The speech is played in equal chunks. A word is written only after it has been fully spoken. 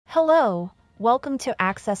Hello, welcome to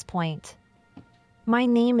Access Point. My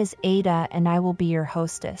name is Ada and I will be your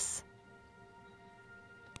hostess.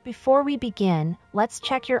 Before we begin, let's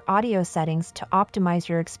check your audio settings to optimize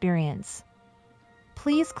your experience.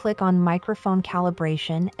 Please click on microphone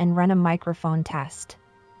calibration and run a microphone test.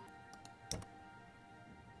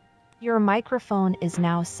 Your microphone is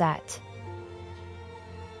now set.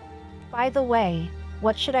 By the way,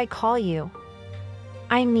 what should I call you?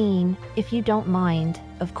 I mean, if you don't mind,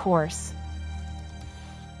 of course.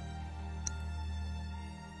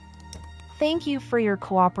 Thank you for your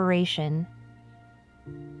cooperation.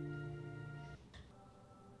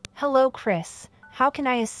 Hello, Chris. How can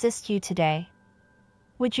I assist you today?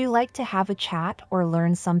 Would you like to have a chat or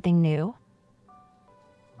learn something new?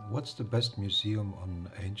 What's the best museum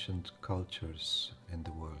on ancient cultures in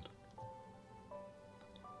the world?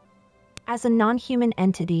 As a non-human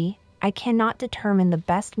entity, I cannot determine the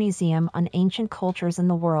best museum on ancient cultures in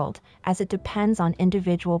the world, as it depends on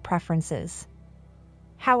individual preferences.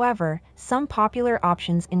 However, some popular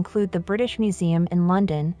options include the British Museum in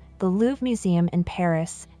London, the Louvre Museum in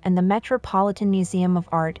Paris, and the Metropolitan Museum of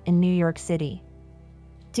Art in New York City.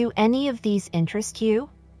 Do any of these interest you?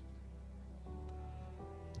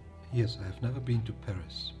 Yes, I have never been to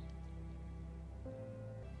Paris.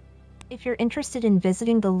 If you're interested in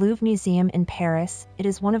visiting the Louvre Museum in Paris, it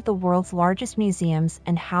is one of the world's largest museums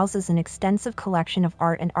and houses an extensive collection of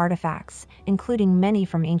art and artifacts, including many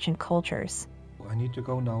from ancient cultures. I need to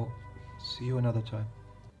go now. See you another time.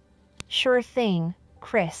 Sure thing,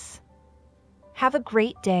 Chris. Have a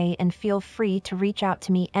great day and feel free to reach out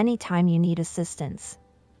to me anytime you need assistance.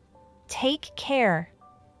 Take care.